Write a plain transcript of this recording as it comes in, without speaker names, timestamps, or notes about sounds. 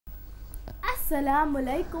Assalamu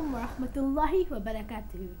alaikum wa rahmatullahi wa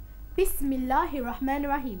barakatuhu. Bismillahir Rahmanir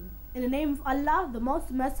Rahim. In the name of Allah, the most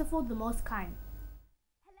merciful, the most kind.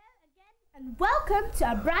 Hello again and welcome to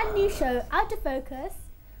a brand new show, Out of Focus,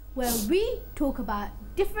 where we talk about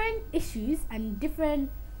different issues and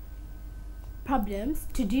different problems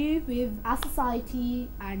to do with our society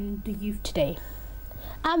and the youth today.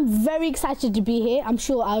 I'm very excited to be here. I'm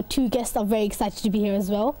sure our two guests are very excited to be here as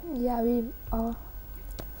well. Yeah, we are.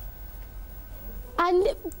 And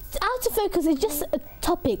Out of Focus is just a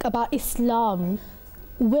topic about Islam,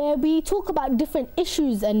 where we talk about different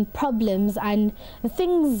issues and problems and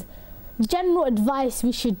things, general advice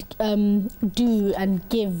we should do and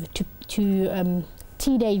give to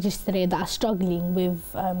teenagers today that are struggling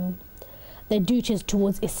with their duties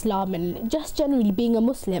towards Islam and just generally being a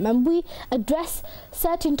Muslim. And we address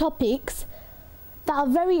certain topics that are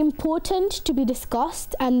very important to be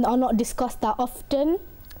discussed and are not discussed that often.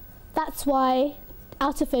 That's why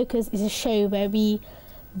Out of Focus is a show where we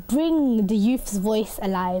bring the youth's voice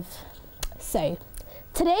alive. So,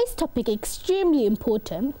 today's topic is extremely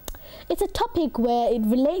important. It's a topic where it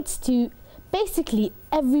relates to basically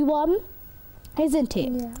everyone, isn't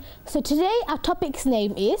it? Yeah. So today our topic's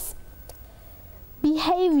name is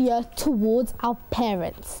behaviour towards our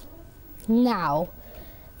parents. Now,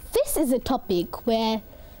 this is a topic where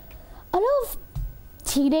a lot of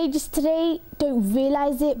teenagers today don't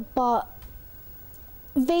realise it, but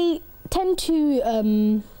they tend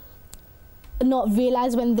to not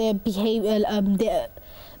realise when their behaviour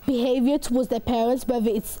towards their parents, whether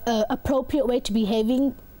it's an appropriate way to be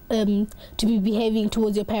behaving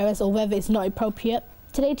towards your parents or whether it's not appropriate.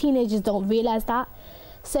 Today teenagers don't realise that.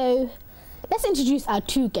 So let's introduce our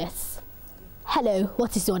two guests. Hello,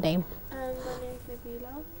 what is your name? My name is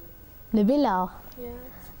Nabila. Nabila. Yeah.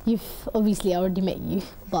 You've obviously already met you,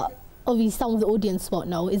 but obviously some of the audience won't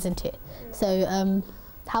know, isn't it? Yeah. So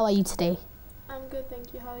how are you today? I'm good,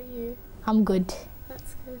 thank you. How are you? I'm good.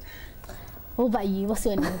 That's good. What about you? What's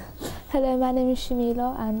your name? Hello, my name is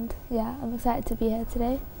Shamila, and yeah, I'm excited to be here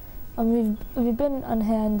today. And we've been on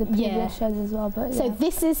here in the previous shows as well, but So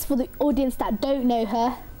this is for the audience that don't know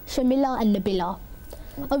her, Shamila and Nabila.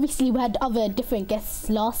 Obviously we had other different guests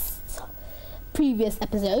previous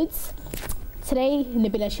episodes. Today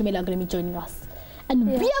Nabila and Shamila are going to be joining us, and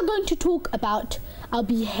we are going to talk about our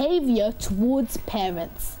behaviour towards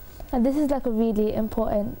parents. And this is like a really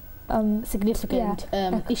important significant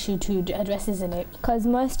issue to address, isn't it? Because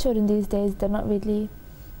most children these days, they're not really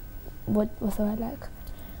what's the word, like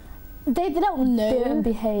they don't know, they don't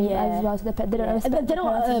behave as well to their parents. They don't respect their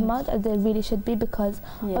parents as much as they really should be, because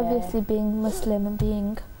obviously being Muslim and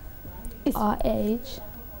being our age,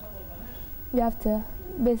 we have to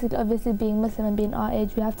basically, obviously being Muslim and being our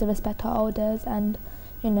age, we have to respect our elders and,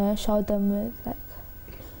 you know, show them with like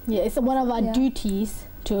it's one of our duties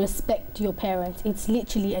to respect your parents. It's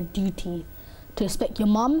literally a duty to respect your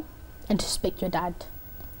mum and to respect your dad.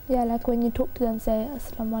 Yeah, like when you talk to them, say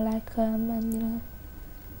Assalamu alaikum, and you know,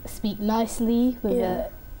 speak nicely with a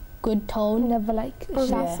good tone. Never like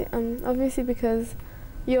obviously, obviously because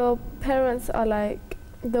your parents are like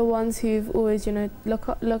the ones who've always, you know,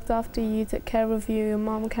 looked after you, took care of you. Your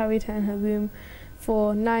mom carried her in her womb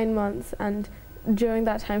for 9 months, and during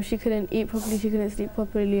that time she couldn't eat properly, she couldn't sleep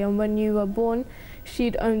properly, and when you were born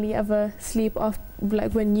she'd only ever sleep after,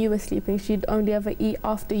 like when you were sleeping, she'd only ever eat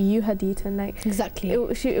after you had eaten. Like exactly,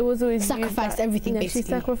 it was always sacrificed everything. Basically, she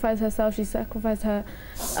sacrificed herself, she sacrificed her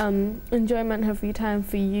enjoyment, her free time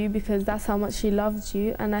for you, because that's how much she loved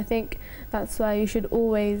you. And I think that's why you should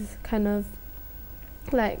always kind of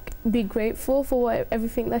like be grateful for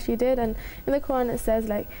everything that she did. And in the Quran it says,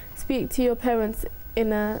 like, speak to your parents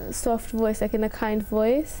in a soft voice, like in a kind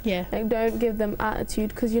voice. Like, don't give them attitude,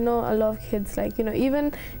 because you know a lot of kids, like, you know,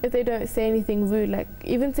 even if they don't say anything rude, like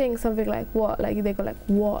even saying something like what, like they go like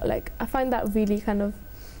what, like I find that really kind of,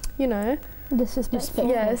 you know, disrespectful.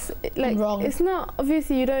 Yes, like wrong. It's not,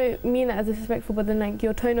 obviously you don't mean it as disrespectful, but then like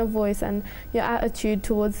your tone of voice and your attitude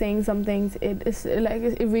towards saying some things, it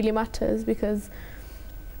really matters, because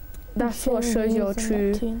that's what shows your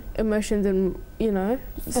true emotions, and you know,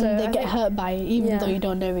 so they get hurt by it, even though you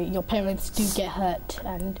don't know it. Your parents do get hurt,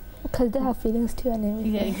 and because they have feelings too, anyway.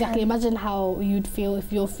 Yeah, exactly. Imagine how you'd feel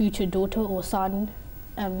if your future daughter or son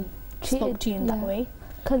spoke to you in that way.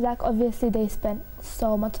 Because like obviously they spent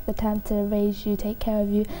so much of the time to raise you, take care of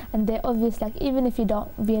you, and they obviously, like, even if you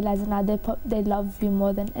don't realize it now, they love you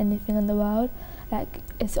more than anything in the world. Like,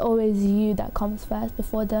 it's always you that comes first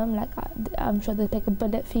before them. Like, I'm sure they take a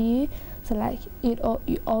bullet for you. So like, you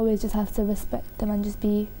always just have to respect them and just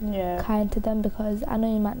be kind to them, because I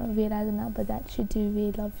know you might not realize it now, but that she do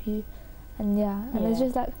really love you. And and it's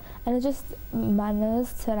just like, and it's just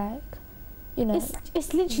manners to like, you know.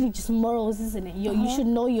 It's literally just morals, isn't it? You should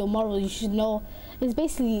know your morals. You should know. It's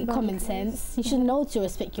basically common sense. You should know to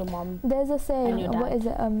respect your mom. There's a saying. your What dad. is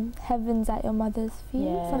it? Heaven's at your mother's feet.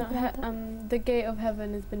 Yeah. Something like that. The gate of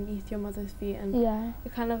heaven is beneath your mother's feet, and Yeah.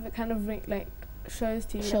 it kind of like shows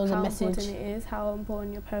to you Shows like, a how message. important it is, how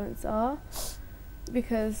important your parents are,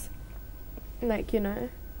 because like, you know,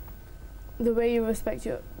 the way you respect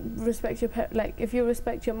your like if you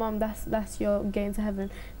respect your mom, that's your gain to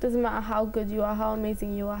heaven. Doesn't matter how good you are, how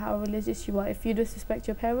amazing you are, how religious you are, if you disrespect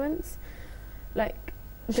your parents, like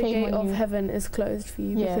the Shame gate on of you. heaven is closed for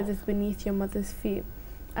you, Yeah. because it's beneath your mother's feet.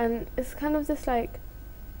 And it's kind of just like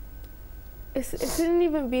it shouldn't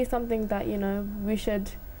even be something that, you know, we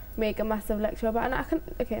should make a massive lecture about.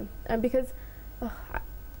 And because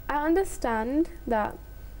I understand that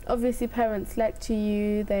obviously parents lecture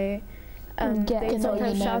you, they Get they on your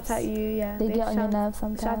sometimes shout nerves. at you, They get on your shout- nerves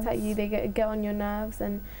sometimes. shout at you, they get on your nerves,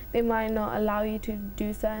 and they might not allow you to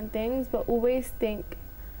do certain things, but always think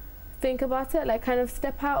about it, like kind of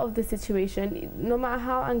step out of the situation. No matter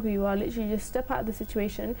how angry you are, literally just step out of the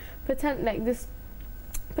situation, pretend like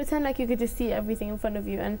you could just see everything in front of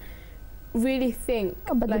you, and really think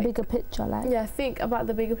But like, the bigger picture, like. yeah, think about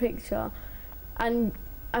the bigger picture, and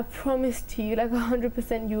I promise to you, like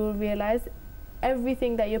 100%, you will realize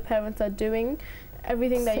everything that your parents are doing,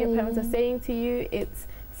 everything that your parents are saying to you, it's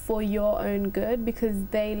for your own good, because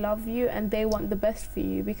they love you and they want the best for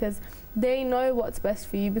you, because they know what's best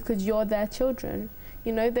for you, because you're their children.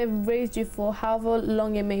 You know, they've raised you for however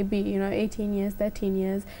long it may be, you know, 18 years, 13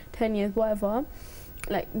 years, 10 years, whatever.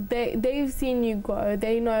 Like they've seen you grow,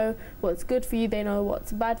 they know what's good for you, they know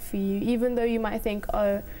what's bad for you, even though you might think,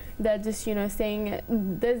 oh, they're just, you know, saying it.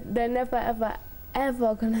 They're never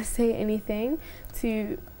ever gonna say anything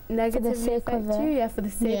to negatively affect you, yeah, for the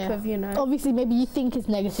sake of, you know. Obviously, maybe you think it's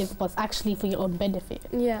negative, but it's actually for your own benefit.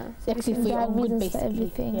 Yeah. It's actually for There your are own good, reasons for basically.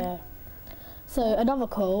 everything. Yeah. So another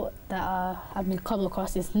quote that I've been come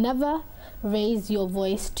across is, never raise your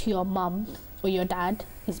voice to your mum or your dad.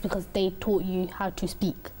 It's because they taught you how to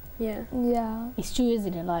speak. Yeah. Yeah. It's true,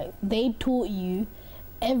 isn't it? Like, they taught you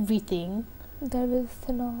everything There is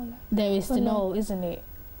to know, like, there is to Well, no. know, isn't it?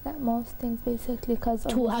 like most things basically, because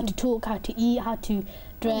How to talk, how to eat, how to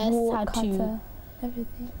dress, how to...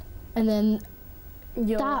 everything. And then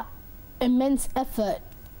You're that immense effort,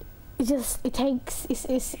 it takes,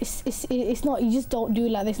 it's not, you just don't do it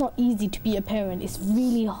like that. It's not easy to be a parent. It's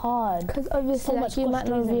really hard. Because obviously, So like, much you might cost,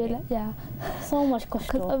 not isn't it? realize, yeah. So much Because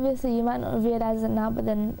cost. obviously you might not realize it now, but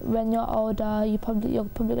then when you're older, you're probably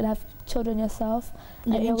gonna have children yourself,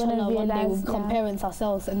 Yeah, and you're gonna inshallah, one day we'll realize, become yeah, parents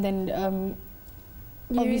ourselves, and then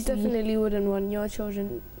you obviously- definitely wouldn't want your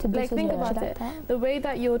children to like, think disrespect about you it. like that. The way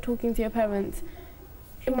that you're talking to your parents,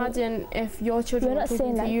 imagine if your children We're were not talking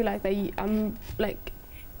saying to like- you like that. Like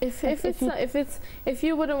if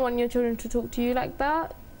you wouldn't want your children to talk to you like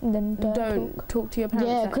that, Then don't talk to your parents.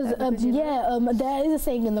 yeah, like that, because you know, there is a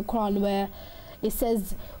saying in the Quran where it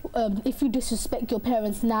says, if you disrespect your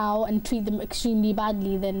parents now and treat them extremely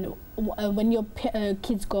badly, then when your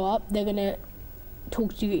kids grow up, they're gonna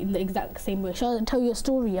talk to you in the exact same way. Shall I tell you a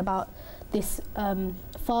story about this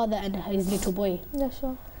father and his little boy? Yeah,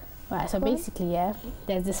 sure. Right, so Go on. basically, yeah,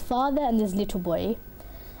 there's this father and this little boy,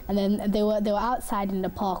 and then they were outside in the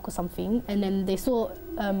park or something, and then they saw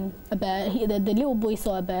a bird. The little boy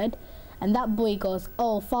saw a bird, and that boy goes,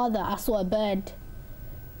 "Oh, father, I saw a bird.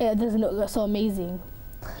 It doesn't look so amazing."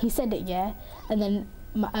 He said it, yeah, and then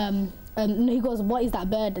he goes, "What is that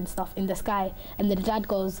bird and stuff in the sky?" And the dad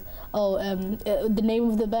goes, "Oh, the name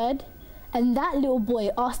of the bird." And that little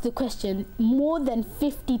boy asked the question more than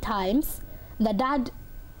 50 times. The dad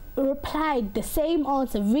replied the same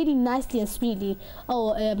answer really nicely and sweetly.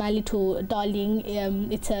 "Oh, my little darling,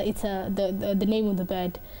 it's the name of the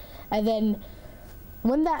bird." And then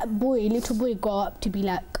when that little boy grew up to be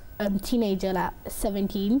like teenager, like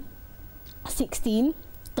 17, 16,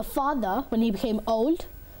 the father, when he became old,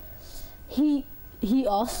 he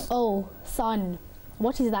asked, "Oh, son,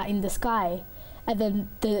 what is that in the sky?" And then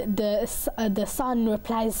the son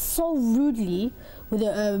replies so rudely, with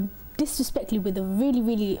a disrespectfully, with a really,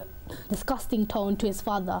 really disgusting tone to his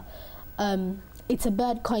father. "It's a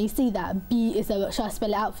bird, can't you see that? Shall I spell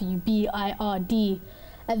it out for you? BIRD."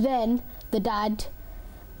 And then the dad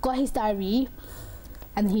got his diary,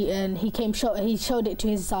 and he showed it to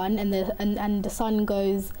his son, and the son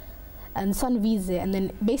goes, and the son reads it, and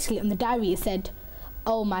then basically on the diary it said,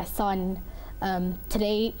 "Oh, my son,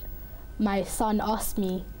 today my son asked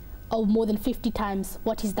me, more than 50 times,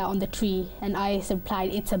 what is that on the tree?" And I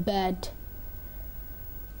replied, "It's a bird."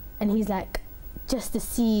 And he's like, just to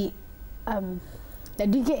see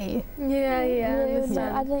Did you get it? Yeah, I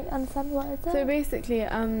understand. I don't understand what is that. So basically,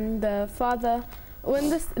 the father, when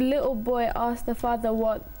this little boy asked the father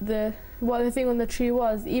what the thing on the tree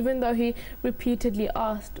was, even though he repeatedly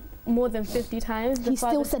asked more than 50 times, the He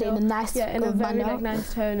father still said it in a nice in a very manner. like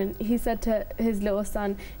nice tone, and he said to his little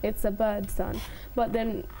son, "It's a bird, son." But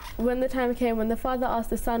then, when the time came when the father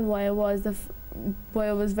asked the son what it was, the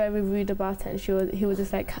boy was very rude about it, and he was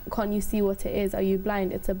just like, "Can't you see what it is? Are you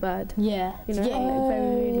blind? It's a bird." Yeah. You know, Yeah. like,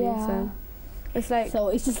 very rudely. yeah. So it's like, So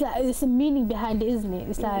it's just like it's a meaning behind it, isn't it?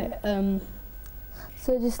 It's like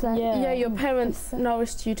So just like yeah, your parents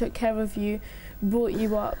nourished you, took care of you, brought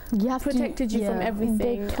you up, you have protected you from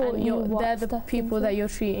everything, taught and you what they're the stuff people and that stuff. you're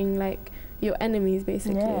treating like your enemies,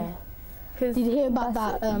 basically. Yeah. 'Cause Did you hear about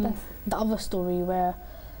That's that it, the other story where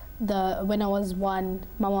when I was 1,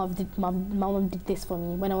 my mom did this for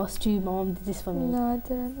me. When I was 2, my mom did this for me. No, I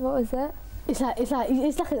didn't. What was it?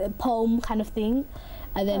 It's like a poem kind of thing,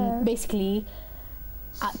 and then basically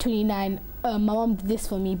at 29, my mom did this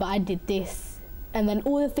for me, but I did this, and then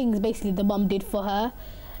all the things basically the mom did for her,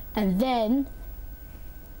 and then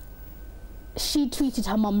she treated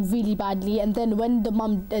her mum really badly, and then when the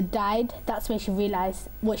mum died, that's when she realised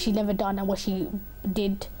what she never done and what she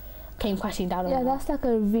did came crashing down on Yeah, her. that's like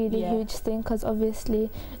a really Yeah. huge thing, because obviously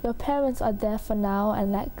your parents are there for now,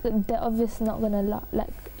 and like they're obviously not gonna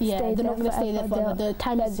Yeah, stay they're not going to stay there forever. forever. The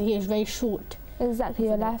time is here is very short. Exactly,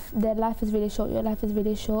 their life is really short. Your life is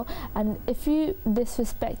really short, and if you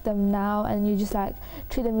disrespect them now and you just like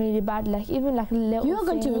treat them really bad, like even like little You're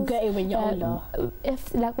going to things, regret it when you're older.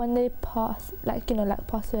 if like when they pass, like you know, like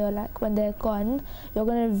pass away, or like when they're gone, you're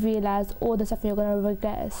gonna realize all the stuff, and you're gonna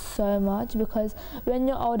regret it so much, because when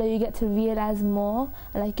you're older, you get to realize more,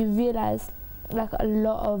 and like you realize like a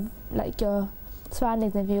lot of like your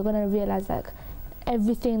surroundings, and you're gonna realize like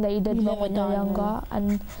everything that you did You wrong when never you're done, younger,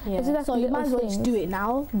 and Yeah. it's like So you might as well just little do it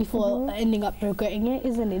now before ending up regretting it,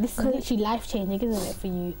 isn't it? This is 'Cause- literally life changing, isn't it, for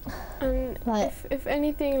you? And Like- if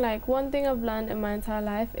anything, like one thing I've learned in my entire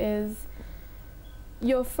life is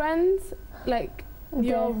your friends, like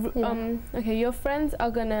your your friends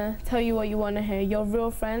are gonna tell you what you want to hear. Your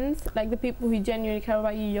real friends, like the people who genuinely care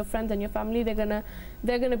about you, your friends and your family, they're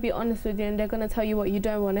gonna be honest with you, and they're gonna tell you what you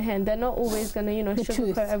don't want to hear, and they're not always gonna The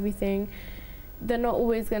truth. sugarcoat everything. They're not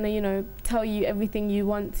always gonna tell you everything you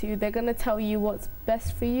want to. They're gonna tell you what's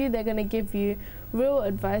best for you. They're gonna give you real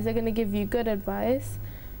advice. They're gonna give you good advice,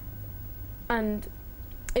 and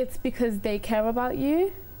it's because they care about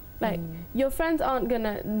you. Like your friends aren't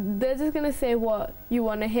gonna, they're just gonna say what you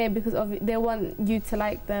want to hear because they want you to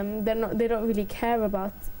like them. They don't really care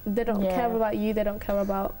about, they don't care about you. They don't care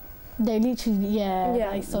about, They literally,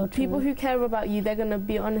 that is so true. people who care about you, they're gonna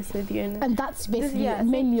be honest with you. And that's basically yeah,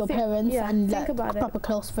 mainly your think- parents yeah, and think like about it. proper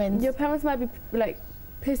close friends. Your parents might be like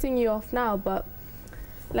pissing you off now, but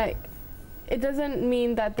like it doesn't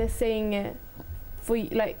mean that they're saying it for you,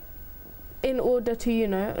 like in order to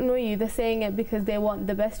annoy you. They're saying it because they want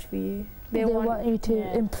the best for you. They want you to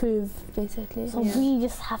Yeah. improve, basically. So we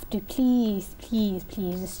just have to please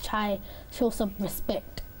just try show some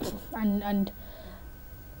respect and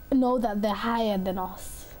know that they're higher than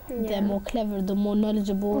us. They're more clever, they're more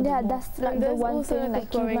knowledgeable. Yeah, they're more- that's like And the there's one also thing, like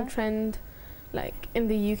like a you growing might, trend, like in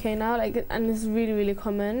the UK now, like, and it's really really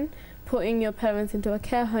common, putting your parents into a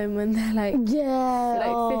care home when they're like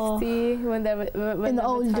 50, when they're when in the they're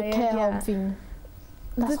old retired, care yeah. home thing.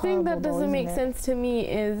 The That's thing that horrible though, doesn't make isn't it? sense to me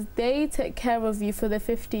is they took care of you for the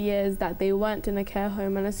 50 years that they weren't in a care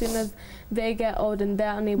home, and as soon as they get old and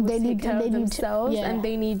they're unable They to need- take care they of need- themselves yeah. and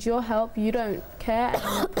they need your help, you don't care and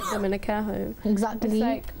you put them in a care home. Exactly. It's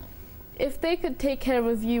like, if they could take care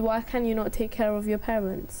of you, why can you not take care of your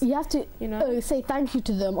parents? You have to say thank you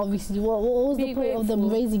to them, obviously. What was Be the point of them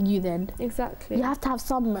grateful. raising you then? Exactly. You have to have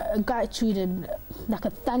some gratitude and like a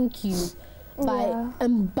thank you by Yeah.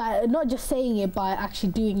 by not just saying it, by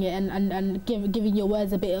actually doing it and giving your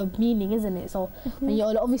words a bit of meaning, isn't it? So and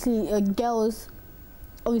you're obviously girls,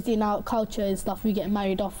 obviously in our culture and stuff, we get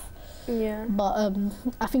married off. Yeah. But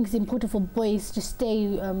I think it's important for boys to stay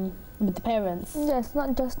with the parents. Yeah, it's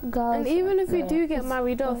not just girls. And even if you Yeah. do get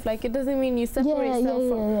married off, like it doesn't mean you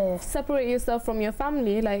separate yourself from your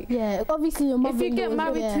family. Like Yeah, obviously your mother. if you get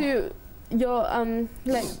married to your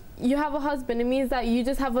like you have a husband, it means that you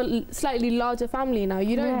just have a slightly larger family now.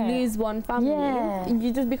 You don't Yeah. lose one family. Yeah.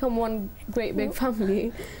 You just become one great big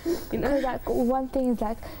family. You know. Because like one thing is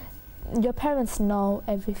like your parents know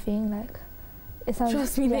everything. Like it sounds,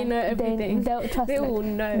 Trust me, they know everything. They'll trust. They like, will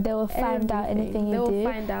know. They will find out everything. anything you They will do.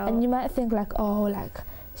 find out. And you might think like, oh,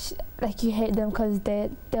 like you hate them because they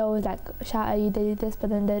always like shout at you, they do this, but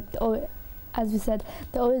then they as we said,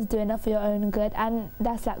 they're always doing it for your own good, and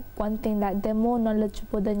that's like one thing, that they're more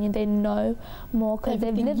knowledgeable than you. They know more because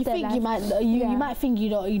they've lived their life. You might think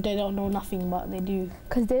they don't know nothing, but they do.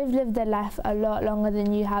 Because they've lived their life a lot longer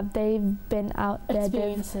than you have. They've been out there.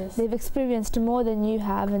 They've experienced more than you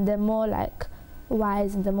have, and they're more like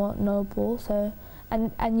wise and they're more noble. So,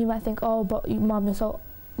 and you might think, oh, but mum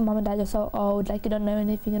and dad, you're so old, like you don't know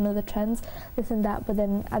anything, you know the trends, this and that. But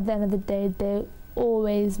then at the end of the day, they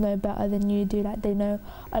always know better than you do. Like they know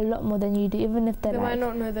a lot more than you do, even if they might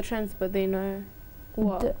not know the trends, but they know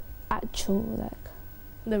what the actual, like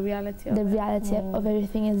the reality of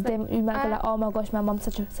everything is. You might go like, oh my gosh, my mom's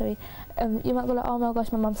such a you might go like, oh my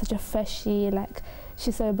gosh, my mom's such a freshie, like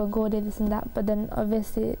she's so Bengali, this and that. But then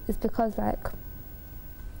obviously it's because like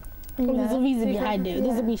there's a reason behind it. It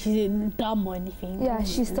doesn't mean she's dumb or anything. Yeah,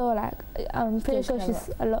 she's still like, I'm pretty sure she's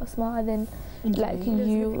a lot smarter than like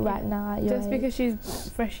you right now. Just because she's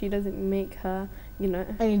freshie doesn't make her,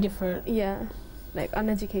 any different. Yeah, like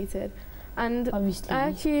uneducated. And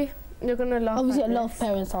obviously, you're gonna laugh. Obviously, at a lot this. of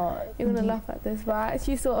parents are. You're gonna laugh at this, but I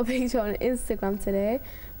actually saw a picture on Instagram today.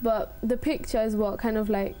 But the picture is what kind of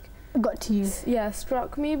like got to you. Yeah,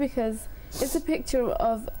 struck me, because it's a picture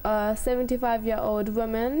of a 75-year-old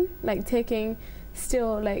woman like taking care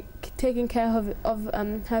of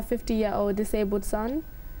her 50-year-old disabled son,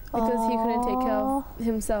 because he couldn't take care of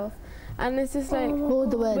himself. And it's just like, what were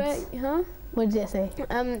the words? What did it say?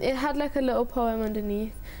 It had like a little poem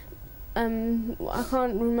underneath. I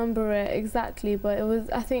can't remember it exactly, but it was,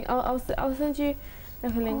 I think I'll send you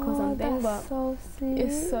like a link or something. That's but so sweet.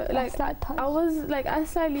 It's so like I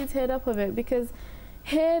slightly teared up of it, because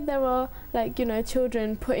here there are like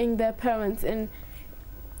children putting their parents in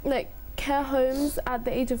like care homes at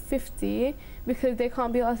the age of 50 because they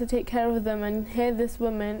can't be asked to take care of them, and here this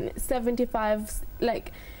woman 75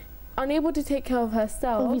 like unable to take care of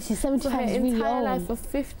herself. Obviously 75 for her is entire really old. life. For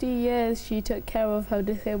 50 years she took care of her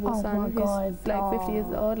disabled son who's like 50 years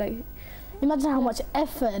old. Like imagine how much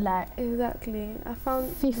effort, like exactly. I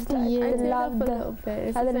found 50 years. I love a little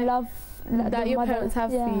bit. I like love that your parents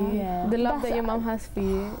have for you, the love that your mum has for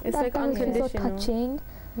you. It's like unconditional. So touching.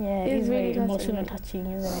 Yeah, it's really emotional, touching,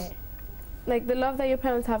 isn't it? Like the love that your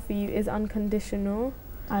parents have for you is unconditional.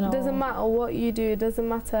 I know. It doesn't matter what you do. It doesn't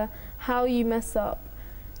matter how you mess up.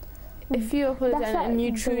 If you apologize and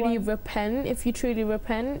you truly repent,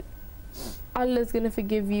 Allah's gonna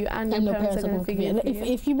forgive you, and your parents are gonna forgive you.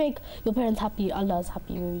 If you make your parents happy, Allah's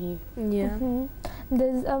happy with you. Yeah.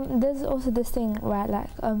 There's also this thing, right?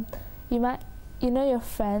 Like you might, your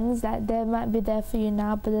friends, that they might be there for you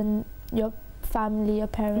now, but then your family, your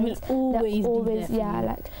parents, will always be there for you.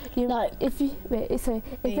 like you like if you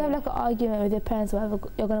have like an argument with your parents or whatever,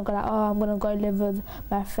 you're gonna go like, oh, I'm gonna go live with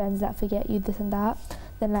my friends that forget you, this and that.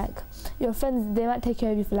 Then like your friends, they might take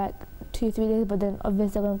care of you for like 2-3 days, but then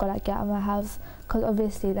obviously they're gonna go like, get out of my house, because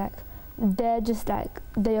obviously like they're just like,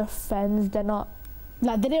 they're your friends. They're not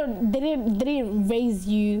like they didn't raise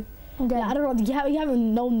you. Like, I don't know, you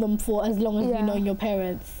haven't known them for as long as you know your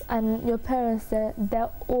parents. And your parents, they're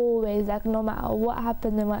always like, no matter what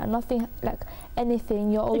happens, no matter nothing, like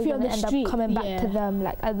anything, you're always going to end up coming back to them.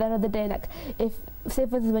 Like at the end of the day, like if, say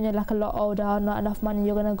for instance, when you're like a lot older, not enough money,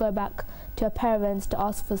 you're going to go back to your parents to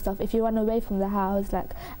ask for stuff. If you run away from the house,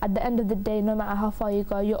 like at the end of the day, no matter how far you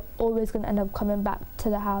go, you're always going to end up coming back to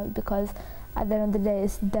the house, because at the end of the day,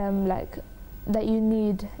 it's them like that you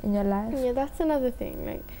need in your life. Yeah, that's another thing.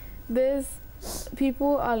 Like there's so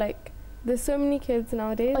many kids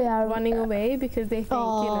nowadays running away because they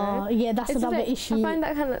think, that's another issue. I find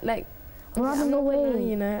that kind of like running away.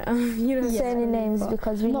 You don't say any names,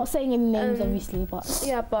 because we're not saying any names, obviously, but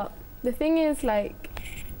but the thing is, like,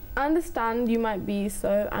 I understand you might be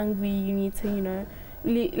so angry, you need to, you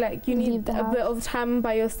need a bit of time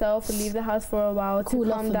by yourself and leave the house for a while to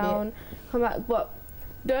calm down, come back, but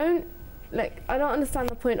I don't understand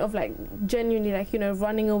the point of genuinely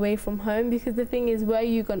running away from home, because the thing is, where are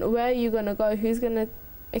you gonna go? Who's gonna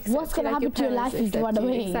accept what's gonna happen to your life if you run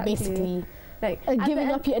away? Basically,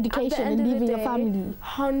 giving up your education and leaving your family.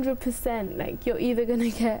 100%. You're either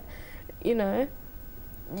gonna get,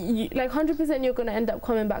 100% you're gonna end up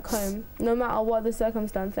coming back home, no matter what the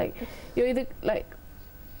circumstance. You're either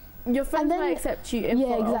your friends might accept you for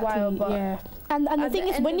a while, but and the thing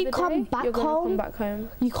is, when you come back home,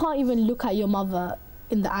 you can't even look at your mother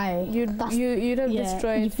in the eye. You'd have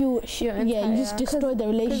destroyed. You feel you just destroyed the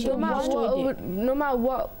relationship. No matter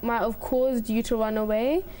what might have caused you to run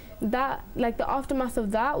away, that the aftermath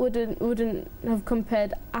of that wouldn't have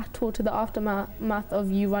compared at all to the aftermath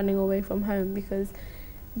of you running away from home, because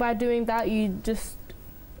by doing that you just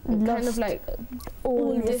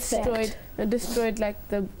all destroyed the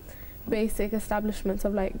basic establishments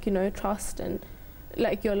of like, you know, trust and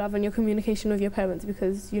like your love and your communication with your parents,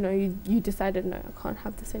 because, you know, you decided, no, I can't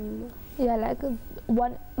have this anymore. Yeah, like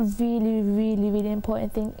one really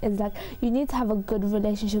important thing is like you need to have a good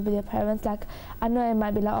relationship with your parents. Like I know it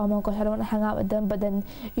might be like, oh my gosh, I don't want to hang out with them, but then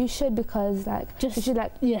you should, because like Just you should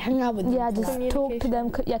like hang out with them. yeah, just talk to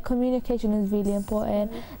them. Yeah, communication is really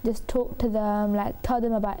important. Just talk to them, like tell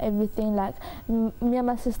them about everything. Like me and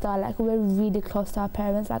my sister, like we're really close to our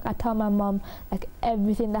parents. Like I tell my mom like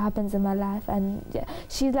everything that happens in my life, and yeah,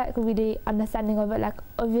 she's like really understanding of it. Like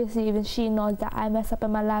obviously even she knows that I mess up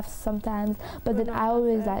in my life sometimes, but then I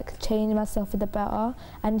always like change myself for the better,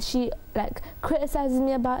 and she like criticizes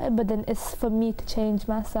me about it, but then it's for me to change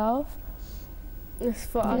myself. It's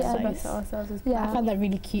for us to better ourselves as I found that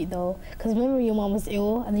really cute though, because remember your mom was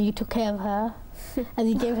ill and then you took care of her and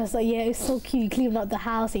you gave her, so yeah, it was so cute. You cleaned up the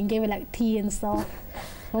house and you gave her like tea and stuff.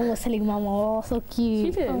 Mom was telling Mama, oh, so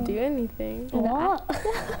cute. She didn't do anything. What?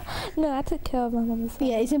 No, I took care of my mom as well.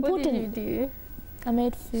 Yeah, it's important. What did you do? I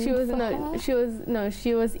made food.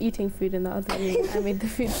 She was eating food in the other room. I made the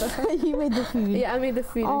food for her. You made the food. Yeah, I made the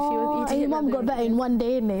food and she was eating. And your mom got better in one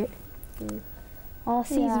day, innit? Oh,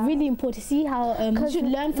 see, it's really important. See how you should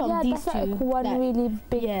learn from these that's two. Like one really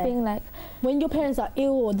big thing, like when your parents are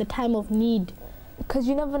ill or the time of need. Because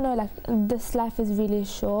you never know, like this life is really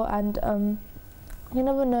short, and you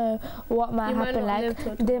never know what might happen. Like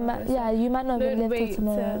they might, you might not even live till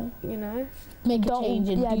tomorrow. You know, make a change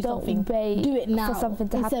and do something. Do it now for something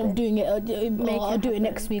to instead happen. of doing it or do it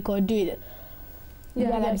next week or do it.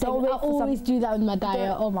 Yeah, like don't wait. I always do that with my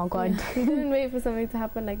diet. Oh my god. Don't wait for something to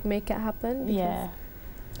happen. Like make it happen. Yeah.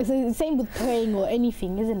 It's the same with praying or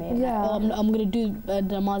anything, isn't it? Yeah. Like, oh, I'm gonna do the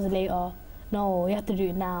namaz later. No, you have to do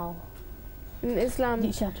it now. In Islam,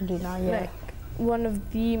 you have to do it now. Yeah. Like, one of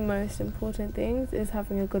the most important things is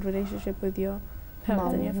having a good relationship with your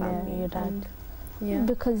parents and your family. Your dad.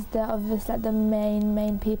 Because they're obviously like the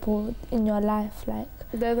main people in your life. Like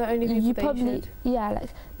they're the only people you that probably you should.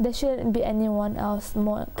 like there shouldn't be anyone else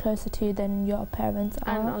more closer to you than your parents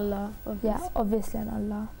are. And Allah. Obviously. Yeah, obviously, and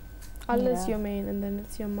Allah. Allah's your main, and then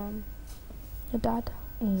it's your mom. Your dad.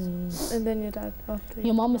 And then your dad after.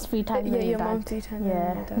 Your mom is 3 times. Yeah, your mom 3 times.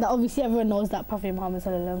 Yeah. Now, obviously, everyone knows that Prophet Muhammad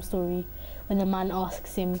ﷺ story when the man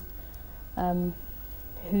asks him,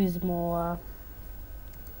 who's the most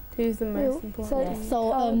important?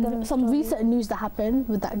 So some recent news that happened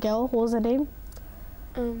with that girl. What was her name?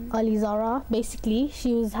 Ali Zara. Basically,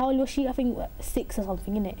 she was, how old was she? I think 6 or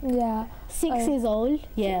something, innit? Yeah. 6 years old.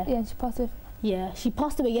 Yeah. Yeah, she passed away. Yeah, she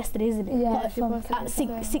passed away yesterday, isn't it? Yeah, she passed at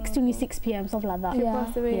 6:26 p.m. something like that. She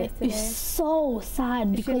passed away yesterday. It's so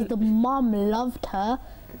sad because the mom loved her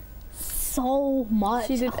so much.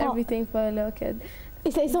 She did everything for a little kid.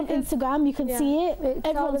 It's on Instagram. You can see it.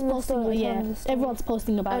 Everyone's posting. Everyone's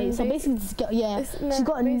posting about it. So basically, this girl, she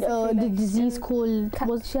got the disease called.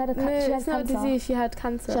 She had cancer. It's not a disease. She had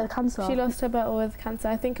cancer. She had cancer. She lost her battle with cancer.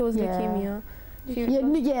 I think it was leukemia.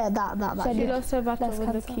 That. She lost her battle with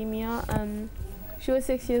leukemia. She was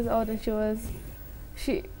 6 years old, and it was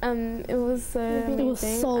so amazing. It was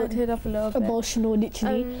so I teared up a little bit. Emotional,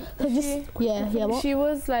 literally. She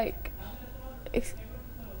was like.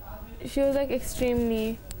 She was like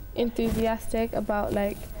extremely enthusiastic about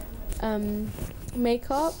like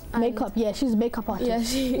makeup. She's a makeup artist. Yeah,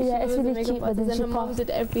 she was really a makeup cute, artist, and her mom did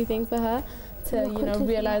everything for her to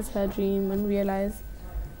realize her dream and realize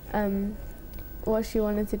what she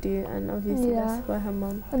wanted to do, and obviously that's why her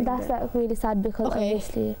mom. And that's like really sad because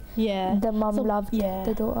obviously the mom loved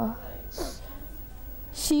the daughter.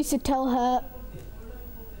 She used to tell her.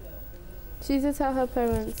 She used to tell her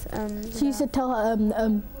parents. She used to tell her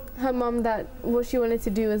her mom that what she wanted to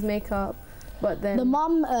do was makeup, but then the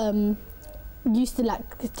mom used to like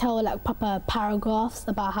tell like proper paragraphs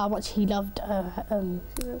about how much he loved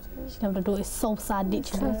she loved her daughter. It's so sad,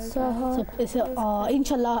 literally. So it's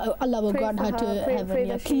inshallah Allah will grant her to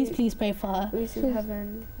heaven. Please pray for her.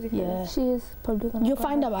 Heaven. She is probably gonna. You'll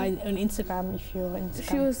find out on Instagram if you're on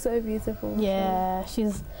Instagram. She was so beautiful. Yeah,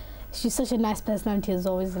 she's such a nice personality as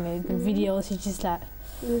always, isn't it? The videos, she's just like.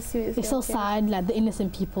 It's so sad, like the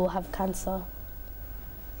innocent people have cancer.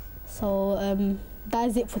 So that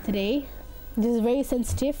is it for today. This is a very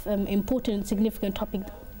sensitive, important, significant topic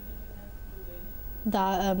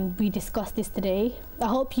that we discussed this today. I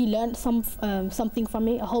hope you learned something from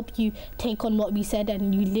it. I hope you take on what we said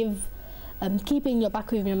and you live, keep it in your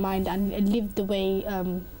back of your mind and live the way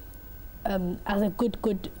as a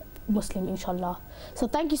good Muslim, inshallah. So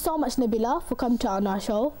thank you so much, Nabila, for coming to our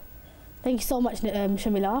show. Thank you so much,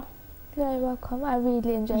 Shamila. You're welcome. I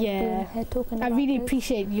really enjoyed being here talking about I really this.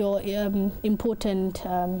 appreciate your important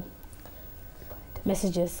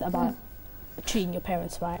messages about treating your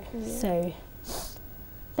parents right. Yeah. So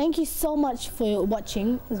thank you so much for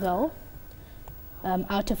watching as well.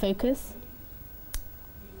 Out of Focus.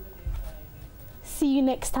 See you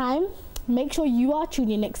next time. Make sure you are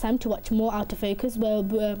tuning in next time to watch more Out of Focus, where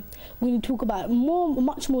we're going to talk about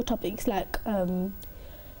much more topics like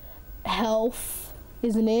health,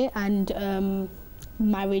 isn't it, and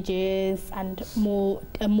marriages, and more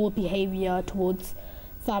behaviour towards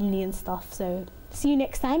family and stuff. So see you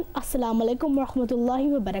next time. Assalamu alaikum wa rahmatullahi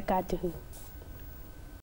wa barakatuhu.